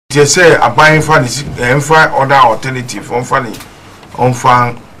They say a buying for this other alternative on funny on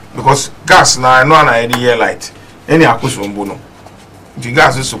fan because gas now no idea light. Any acquisition bono. The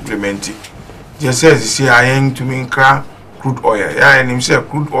gas is supplemented. They say I aim to mean crude oil. Yeah, and himself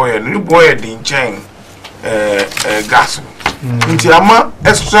crude oil. New boy in chain gas. Into ama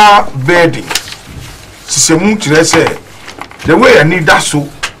extra bedding. Sisemu to say the way I need that so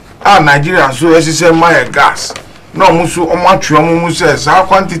Nigeria so as say my gas. No musu o matwe o mu says how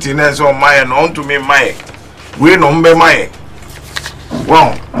quantity na so my no to me my we no mbe my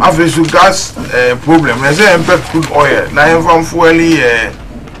wow after gas problem na say empe crude oil na em fuel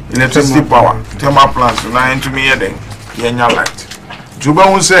electricity power thermal plants na into me then yenya light juba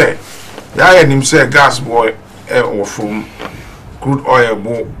won say ya him say gas boy or from crude oil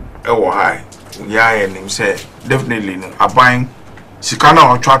bo e high ya him say definitely no aban sika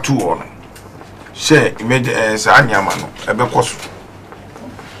na o twa tu on say imagine sa nyama no ebekoso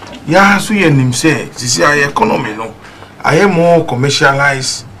ya so ye nim say sisi aye economy no aye more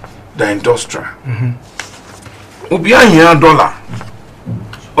commercialized than industrial obi ahia dollar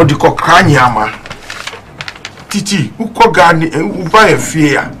odiko kra nyama titi uko gani uba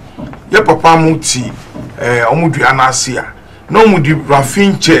efie ya ye papa muti omudu anasia no mudi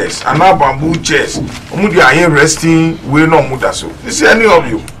raffin chairs and bamboo chairs omudu aye resting we no muda so this any of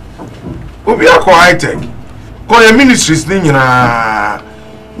you obi akọ high tech ko your ministries ni nyina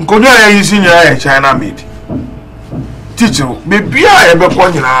nkonya ya use nyina China made teacher baby a ebe ko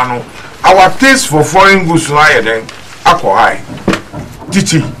nyina no our taste for foreign goods na ye den akọ high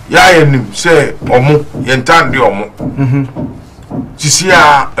teacher ya nim say omo ye ntande omo tisi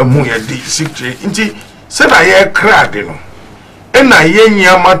a emu ye di sikche nti se na ye crack no e na ye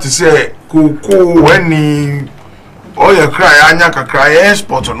nyama te say koko wani o ye cry anya kakra ye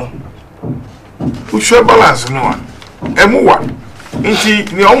export no we should balance no emuwa nti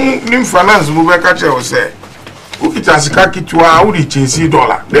ni finance bu be ka che o say ukita sika kitwa uri chensi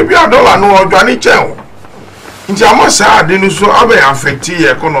dollar debi a dollar no ojo ani chen nti amasa ade no so abe affect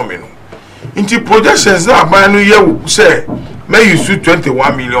the economy no nti projections na ba no ye say may you use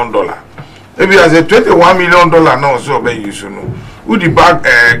 $21 million ebi as a $21 million now so be use no udi bag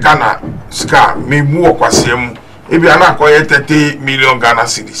Ghana sika me mu okwasem ebi ana akoye 30 million Ghana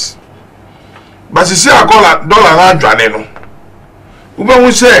cedis. But si a dollar na dwane no ube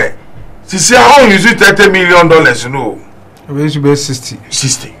hu say si a on use $30 million no we use be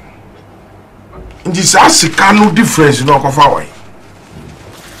 60 in this asika no difference no kofa why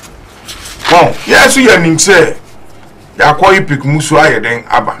well yes you nim say ya kwa ipik musu ayeden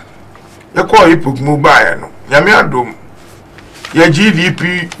aba ya kwa ipik mu ba no nyame adom ya GDP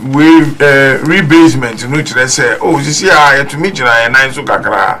we rebasement no kire say oh si a ya to me gina ya nan so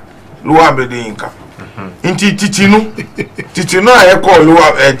kakra lower bede inka inti titinu aye call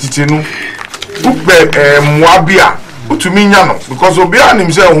lower titinu ugbe muabia utumi nya no because obi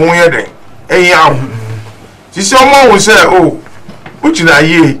anim say ho ye den eyan sisi omo wo say oh uchina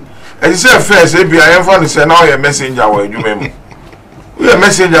ye e say first e bia yen fa no say now your messenger wa adwuma mu your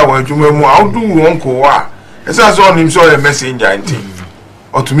messenger wa adwuma mu how do won ko wa e say so onim so your messenger nti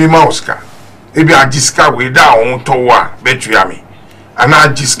otumi mouse ka e bia diska we da won to wa betua me ana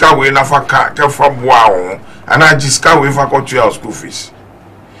jiska we na fa ka fa boa won ana jiska we fa ko to school fees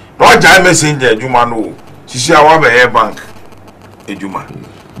no jai messenger adwuma no sisi awa be bank adwuma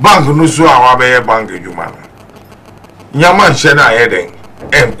bank no so awa be bank adwuma no nyama nche na ye den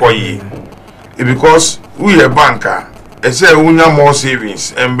enkoyi because we a banker e say unya more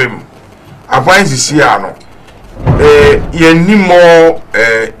savings embem apan sisi ano ye ni more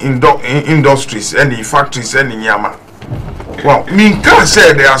industries and factories and nyama. Well, me can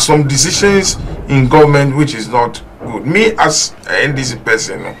say there are some decisions in government which is not good. Me as an NDC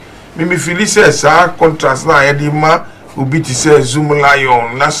person, me feel says contrast na edima will be to say Zoom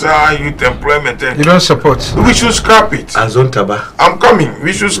Lion, National Youth Employment. You don't support. We should scrap it. Azontaba. I'm coming.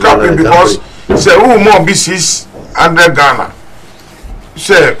 We should scrap it because say who more be 600 Ghana.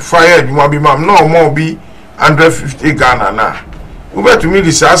 Say fire you be ma'am no more be 150 Ghana now. We better to me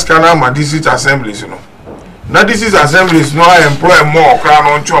this ask Ghana my district assemblies, you know. Now this is assemblies no I employ more crown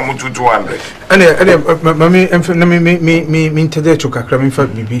on 200. Me today to kakra me fa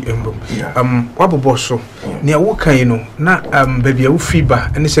bibi embom. Wabo bosso. Ne wo kan you know na baby wo fiba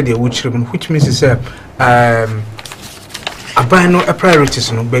and say dey wo chirem which means say aban no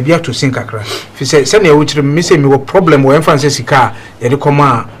priorities no baby to sing kakra. Fi say na wo chirem me say me wo problem wo emfa say sika ye de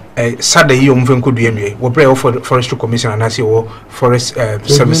koma sada yi omfen ko duanwe wo pray for forestry commission and say wo forest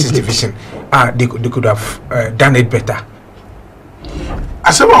services division they could have done it better.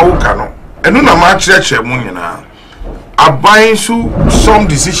 Asema wo ka no enu na ma chire mu nyina buying some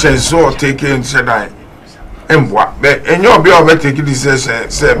decisions so taken said I and what and you'll be able to take a decision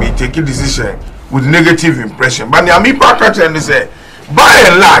say me take a decision with negative impression but I mean package and say by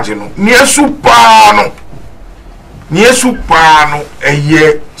and large you know near supano a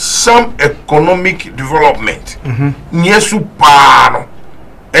year some economic development near supano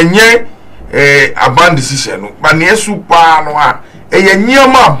and yet a band decision but near supano a year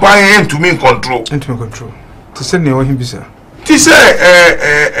my buying to me control to send you him bisa to say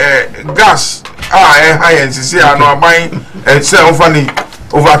gas high and say I know buying and sell funny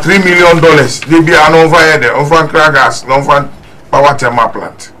over $3 million they be an over there over gas no fun power thermal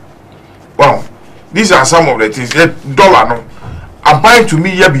plant. Well, these are some of the things dollar no are buying to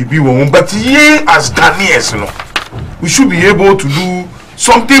me BB one but ye as Ghanaians no we should be able to do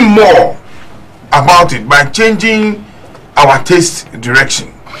something more about it by changing our taste direction.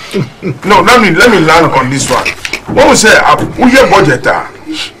 No, let me land on this one. When we say we have budget,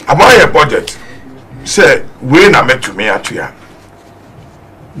 about a budget, say we na met to me at you.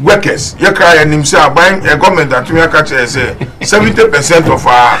 Workers, you cry and him say buying a government that we catch say 70% of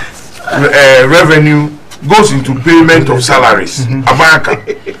our revenue goes into payment of salaries. America,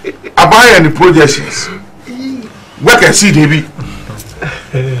 about any projections. Workers see David.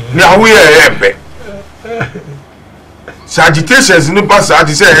 Now we are agitations in the past, I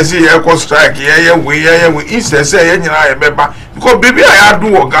say, air strike, we instead say, because baby, I do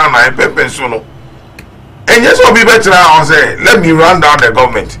a Ghana and pepper sono. And yes, I'll be better. I'll say, let me run down the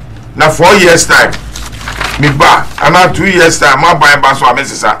government. Now, 4 years' time, me back, and now 2 years' time, my buying back, so I'm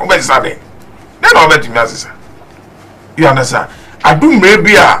Saturday. Then I'll let you know, you understand? I do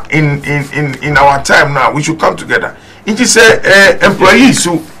maybe in our time now, we should come together. It is employees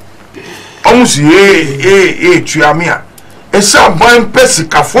who almost Triamia. A sharp buying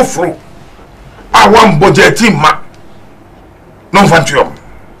pesica for I want budgeting ma non fantium.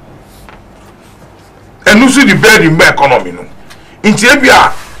 And you see the bed in my economy. No, in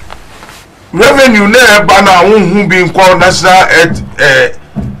Tibia revenue never banner who being called National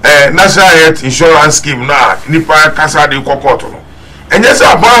Health Insurance Scheme now, Nipa Casa de Cocoto. And yes,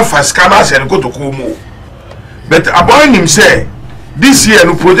 I buy for scanners and go to Kumu. But about him say this year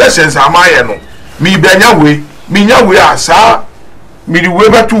no projections are my no. Me benyawe we are sir me the way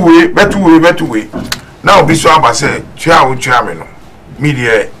better way now be so aba say twa me no me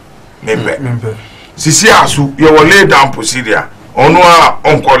the member sisi asu you will lay down procedure ono a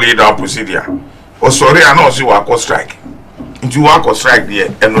onko lay down procedure o sorry and also work strike into work strike there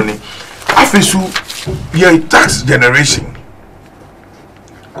enoni afesu ye tax generation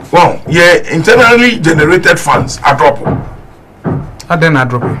well ye internally generated funds are dropping.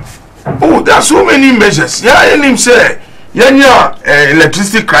 Oh, there are so many measures. Yeah, and him say, yeah,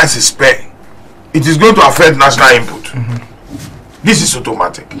 electricity crisis pay. It is going to affect national input. This is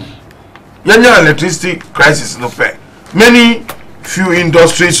automatic. Yeah, electricity crisis no pay. Many few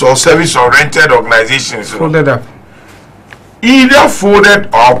industries or service-oriented organizations folded up. Either folded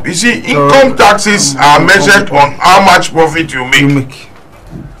up. You see, income taxes are measured on how much profit you make.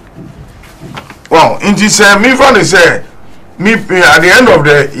 Well, in this me friend say. Me at the end of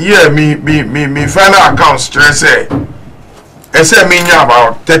the year, me final account stress say me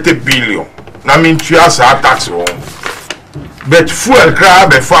about 30 billion. Now mean trias are tax wrong. But fuel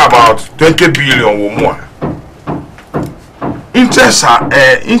crab for about 20 billion or more. Interest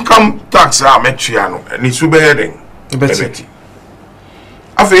income tax are metriano and it's super heading.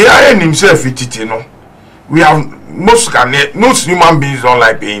 After year himself it no. We have most human beings don't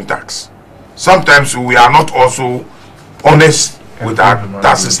like paying tax. Sometimes we are not also honest with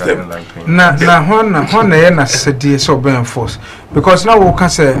that system. Na na said so be enforced because now we can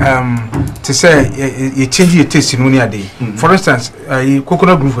say to say you change your taste in one day. For instance,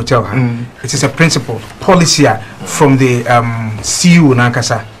 Coconut Grove Hotel, it is a principle policy from the CEO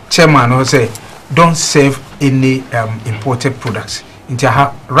Nankasa chairman who say don't serve any imported products. Into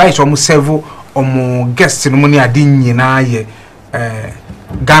rice almost several guests in money adin ye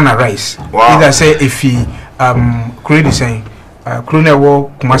Ghana rice. Wow. Either say if he create saying Kanewu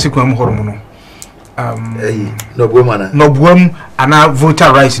Kumasi kwam hormono no buam ana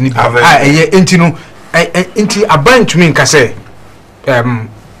voter rights ni enti no enti aban to me nka say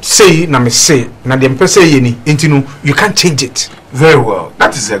say na me say na dem pese ye ni enti no you can't change it. Very well,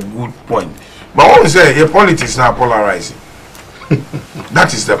 that is a good point, but what we say your politics now polarizing.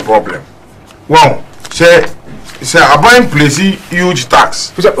 That is the problem. Well, say aban place huge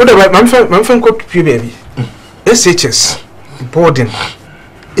tax. My friend got pay baby SHS boarding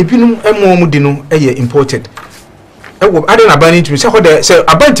ebinum emom di no imported I don't abandon to me say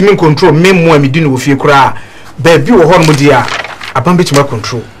aban to me control me mo me di no fie kura baby wo hon mo dia aban betima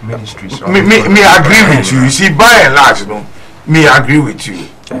control ministries. Me agree with you. You see, by and large, no, me agree with you.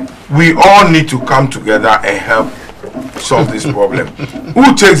 We all need to come together and help solve this problem.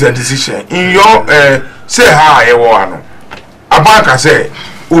 Who takes the decision? In your say how you want. Abanka say,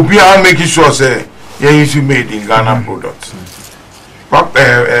 Obi are making sure say you should made in Ghana products.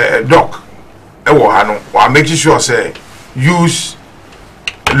 Doc, I'm making sure say use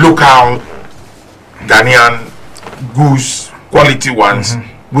local Ghanaian goods, quality ones,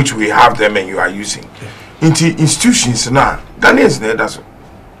 which we have them and you are using. Into institutions now, Ghanaians need that.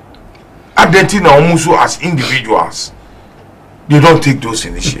 Identity almost as individuals, they don't take those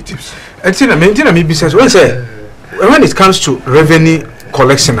initiatives. When it comes to revenue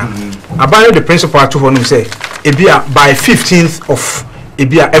collection, about the principal to one say, by 15th of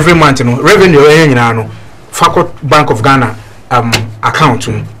every month, revenue, Faculty Bank of Ghana account,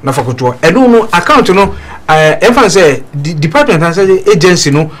 na faculty. I don't know account, everyone say the department and say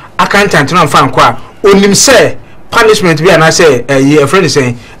agency, accountant, no fan kwa. Only say punishment be and I say a friend is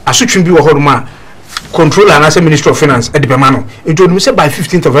saying I should be a horma controller and I say Minister of Finance at the Pemano. It would say by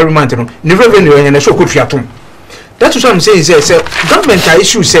 15th of every month, the revenue and a show could fiatum. That's what I'm saying. Say government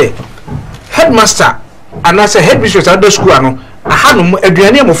issue say headmaster and I say headmistress at the school. I had no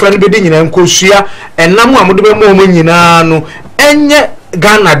a friend bidding in Kosia and Namu Amudu Mominina no enye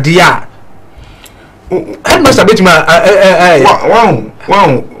Ghana dia. Headmaster Bitima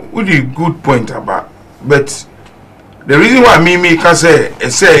wow, what a good point about. But the reason why me can say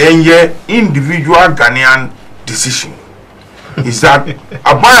enye individual Ghanaian decision is that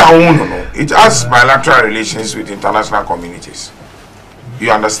it has bilateral relations with international communities.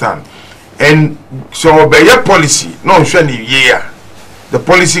 You understand? And so by your policy, no the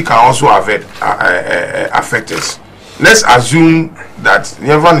policy can also affect us. Let's assume that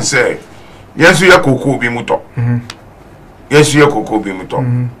everyone say yes, you are cocoa bimuto. Yes, you are cocoa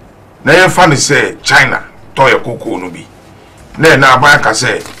bimuto. Now you find say China toy cocoa no be. Then now bank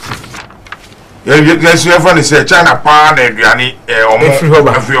say yes, you find say China pan eduani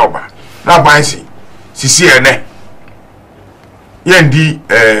every over. Now bank see ene. Yendi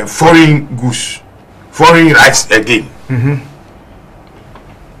foreign goods, foreign rights again.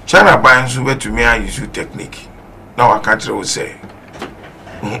 China buying over to me and use technique. Now our country will say,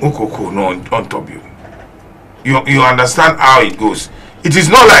 "Ukoko no on top you." You understand how it goes. It is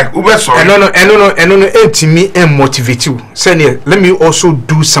not like Uber sorry. No. To me and motivate you. Say, let me also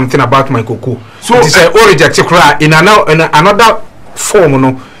do something about my cocoa. So it is reject in another form.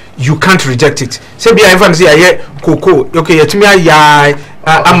 No, you can't reject it. Say, be everyone say, "Yeah, cocoa." Okay, to me, yeah,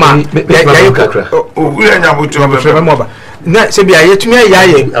 ama. Na say be aye to me yeah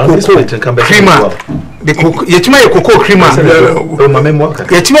cocoa creamer. The cocoa yetima cocoa creamer.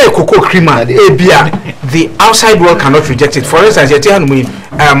 Yetima cocoa creamer. The outside world cannot reject it. For instance, yentimi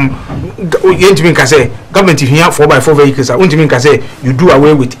can say government here 4x4 vehicles. Untimi can say you do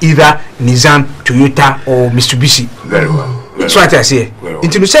away with either Nissan, Toyota, or Mitsubishi. Very well. That's what I say.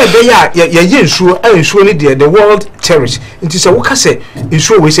 Into say they ensure the world cherish. Into say what can say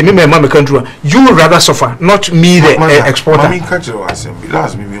ensure we say me my country. You rather suffer, not me the exporter. I catch you assembly.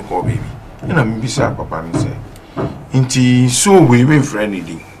 Last me call baby. You know me say papa me say. Into so we been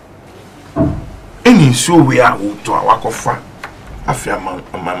friendly. Any so we are to our kofa. Afia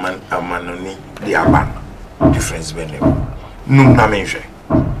manoni the aban difference benefit. No na mention.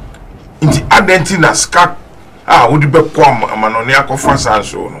 Into Argentina skak would be poor amanonia kofa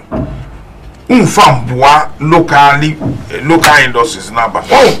so no. Local industries number.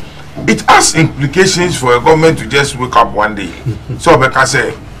 Oh, it has implications for a government to just wake up one day. So we can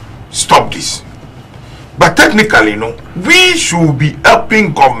say stop this. But technically, no, we should be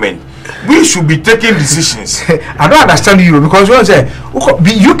helping government. We should be taking decisions. I don't understand you because you say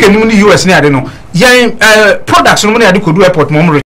you can only US near I don't know. Yeah, products no money I could do airport